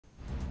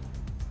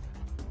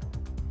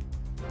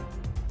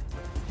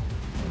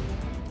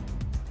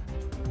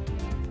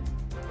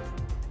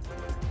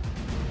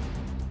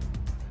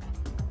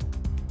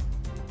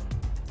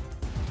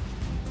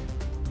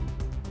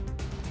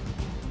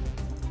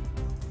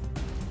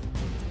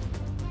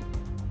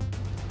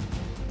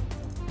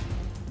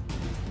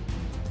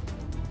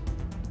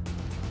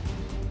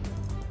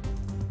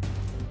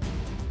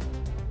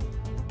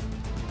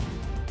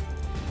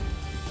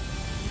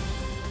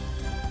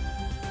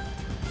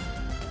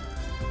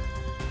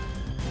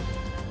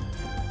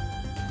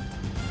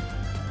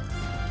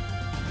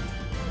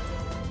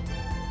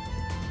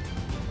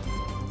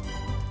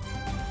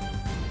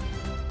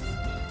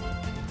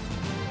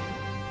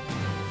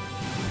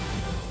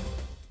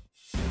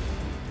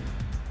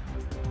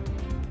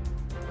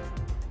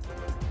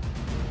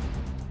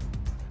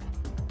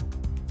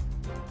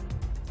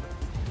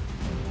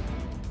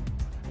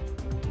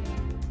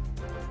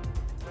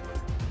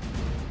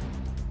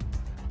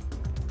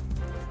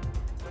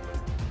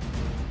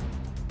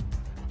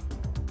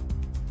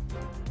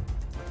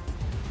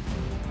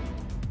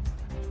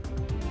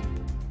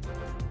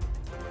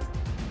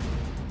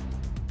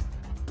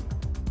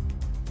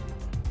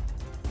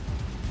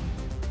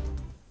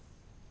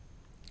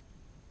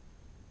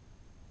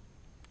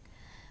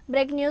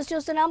Break news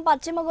చూస్తున్నాం.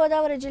 పశ్చిమ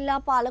గోదావరి జిల్లా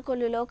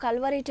పాలకొల్లులో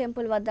కల్వరి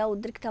టెంపుల్ వద్ద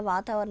ఉద్రిక్త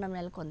వాతావరణం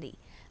నెలకొంది.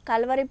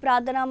 కల్వరి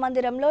ప్రార్థనా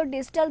మందిరంలో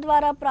డిజిటల్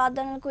ద్వారా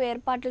ప్రార్థనలకు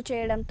ఏర్పాట్లు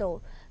చేయడంతో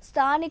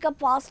స్థానిక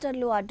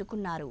పాస్టర్లు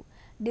అడ్డుకున్నారు.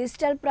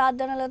 డిజిటల్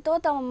ప్రార్థనలతో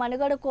తమ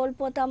మనుగడ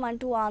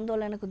కోల్పోతామంటూ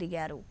ఆందోళనకు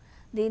దిగారు.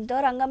 దీంతో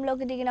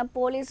రంగంలోకి దిగిన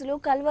పోలీసులు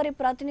కల్వరి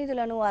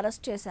ప్రతినిధులను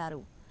అరెస్ట్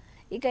చేశారు.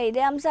 ఇక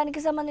ఇదే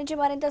అంశానికి సంబంధించి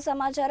మరింత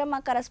సమాచారం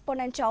మా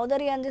కరెస్పాండెంట్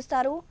చౌదరి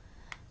అందిస్తారు.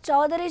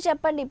 చౌదరి,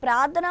 చెప్పండి.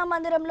 ప్రార్థనా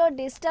మందిరంలో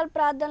డిజిటల్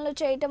ప్రార్థనలు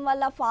చేయటం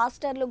వల్ల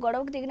ఫాస్టర్లు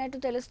గొడవకు దిగినట్టు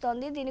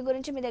తెలుస్తోంది. దీని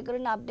గురించి మీ దగ్గర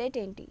ఉన్న అప్డేట్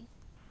ఏంటి?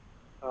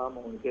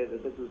 మనకి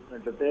ఏదైతే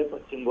చూసినట్లయితే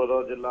పశ్చిమ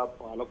గోదావరి జిల్లా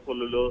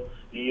పాలకొల్లులో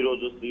ఈ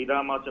రోజు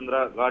శ్రీరామచంద్ర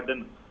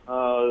గార్డెన్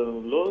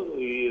లో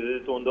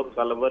ఏదైతే ఉందో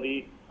కల్వరి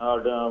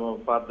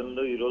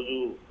ప్రార్థనలో ఈ రోజు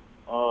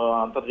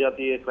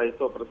అంతర్జాతీయ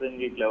క్రైస్తవ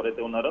ప్రసంగికులు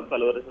ఎవరైతే ఉన్నారో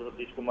కల్వరి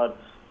సతీష్ కుమార్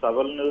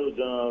సభలను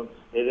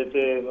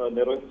ఏదైతే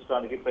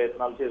నిర్వహించడానికి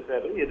ప్రయత్నాలు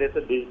చేశారు. ఏదైతే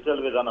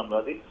డిజిటల్ విధానంలో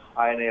అది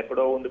ఆయన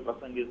ఎక్కడో ఉండి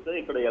ప్రసంగిస్తే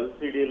ఇక్కడ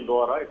ఎల్సిడీల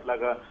ద్వారా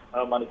ఇట్లాగా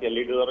మనకి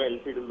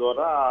ఎల్సిడీల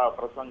ద్వారా ఆ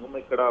ప్రసంగం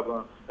ఇక్కడ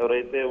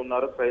ఎవరైతే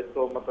ఉన్నారో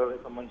క్రైస్తవ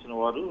మతానికి సంబంధించిన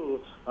వారు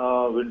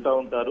వింటూ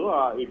ఉంటారు.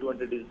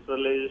 ఇటువంటి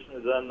డిజిటలైజేషన్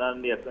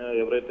విధానాన్ని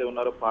ఎవరైతే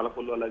ఉన్నారో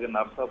పాలకొల్లు అలాగే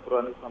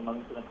నర్సాపురానికి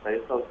సంబంధించిన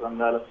క్రైస్తవ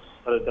సంఘాలు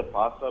ఎవరైతే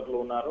పాస్టర్లు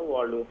ఉన్నారో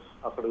వాళ్ళు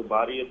అక్కడ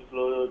భారీ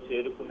ఎత్తులో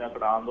చేరుకుని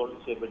అక్కడ ఆందోళన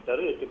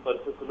చేపట్టారు. ఎట్టి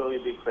పరిస్థితుల్లో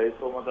ఇది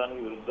క్రైస్తవ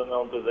మతానికి విరుద్ధంగా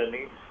ఉంటుందని,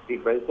 ఈ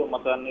క్రైస్తవ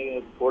మతాన్ని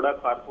కూడా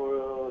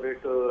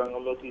కార్పొరేట్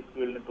రంగంలో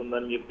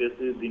తీసుకువెళ్ళినట్టుందని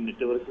చెప్పేసి దీన్ని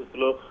ఎట్టి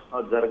పరిస్థితుల్లో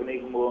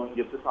జరగనీయము అని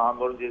చెప్పేసి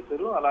ఆందోళన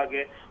చేశారు.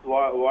 అలాగే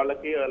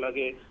వాళ్ళకి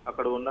అలాగే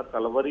అక్కడ ఉన్న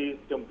కల్వరి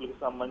టెంపుల్ కి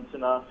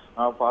సంబంధించిన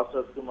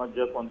పాస్టర్స్ కి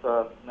మధ్య కొంత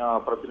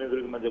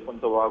ప్రతినిధులకి మధ్య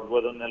కొంత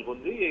వాగ్వాదం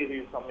నెలకొంది.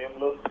 ఈ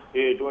సమయంలో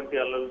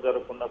ఎటువంటి అల్లలు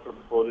జరగకుండా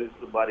అక్కడ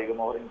పోలీసులు భారీగా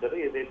మోహరించారు.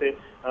 ఏదైతే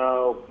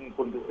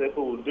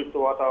కొంతసేపు ఉద్రిక్త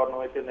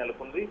వాతావరణం అయితే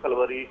నెలకొంది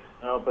కల్వరి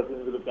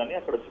ప్రతినిధులకు కానీ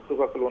అక్కడ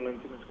చుట్టుపక్కల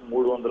నుంచి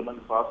 300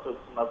 మంది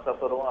పాస్టర్స్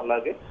నర్సాపురం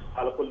అలాగే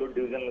పాలకొల్లు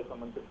డివిజన్లకు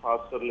సంబంధించిన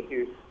పాస్టర్లకి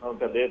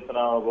పెద్ద ఎత్తున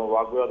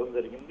వాగ్వాదం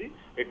జరిగింది.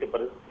 ఎట్టి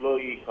పరిస్థితుల్లో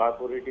ఈ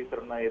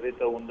కార్పొరేటీకరణ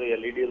ఏదైతే ఉందో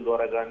ఎల్ఈడీల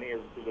ద్వారా కానీ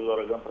ఎల్సీడీల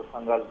ద్వారా కానీ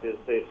ప్రసంగాలు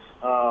చేస్తే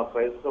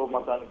క్రైస్తవ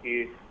మతానికి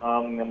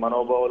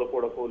మనోభావాలు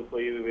కూడా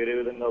కోల్పోయి వేరే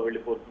విధంగా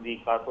వెళ్ళిపోతుంది. ఈ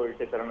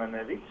కార్పొరేటీకరణ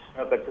అనేది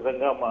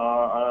ఖచ్చితంగా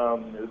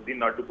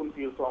దీన్ని అడ్డుకుని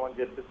తీసుకోమని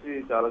చెప్పేసి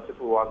చాలా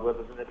సేపు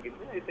వాగ్వాదం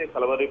జరిగింది. అయితే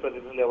కల్వరి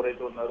ప్రతినిధులు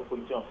ఎవరైతే ఉన్నారో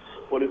కొంచెం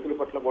పోలీసుల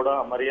పట్ల కూడా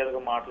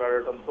అమర్యాదగా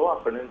మాట్లాడటంతో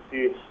అక్కడి నుంచి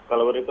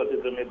కల్వరి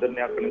ప్రతినిధులు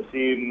ఇద్దరిని అక్కడి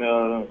నుంచి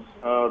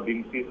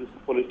దీన్ని తీసి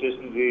పోలీస్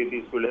స్టేషన్ కి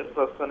తీసుకెళ్లారు.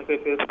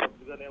 ప్రస్తుతానికైతే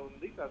కొద్దిగానే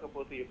ఉంది.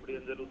 కాకపోతే ఎప్పుడు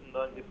ఏం జరుగుతుందో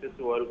అని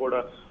చెప్పేసి వారు కూడా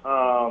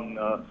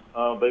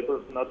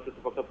భయపడుతున్నారు.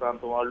 చుట్టుపక్కల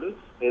ప్రాంతం వాళ్ళు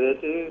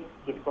ఏదైతే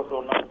చుట్టుపక్కల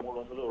ఉన్న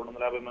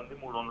 250 మంది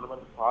 300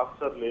 మంది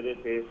పాస్టర్లు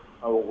ఏదైతే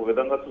ఒక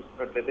విధంగా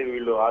చూసుకున్నట్లయితే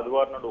వీళ్ళు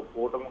ఆదివారం నాడు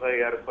కూటమిగా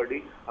ఏర్పడి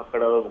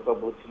అక్కడ ఒక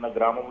చిన్న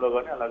గ్రామంలో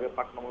కానీ అలాగే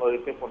పట్టణంలో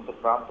అయితే కొంత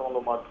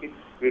ప్రాంతంలో మాత్రం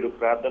వీరు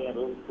ప్రార్థనలు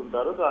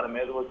నిర్వహిస్తుంటారు. దాని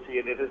మీద వచ్చి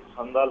ఏదైతే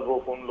సంఘాల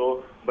రూపంలో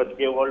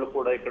బతికే వాళ్ళు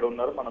కూడా ఇక్కడ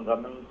ఉన్నారు. మనం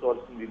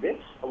గమనించవలసింది ఇదే.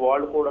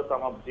 వాళ్ళు కూడా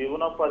తమ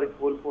జీవనోపాధి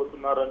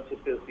కోల్పోతున్నారు అని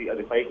చెప్పేసి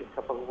అది పైకి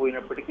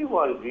చెప్పకపోయినప్పటికీ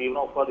వారి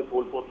జీవనోపాధి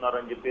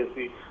కోల్పోతున్నారని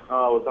చెప్పేసి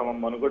తమ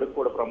మనుగడకు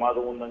కూడా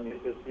ప్రమాదం ఉందని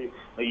చెప్పేసి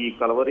ఈ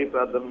కల్వరి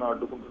ప్రార్థనను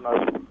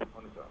అడ్డుకుంటున్నారు.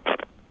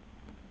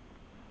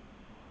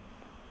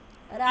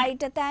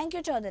 Right, thank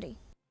you Chowdary.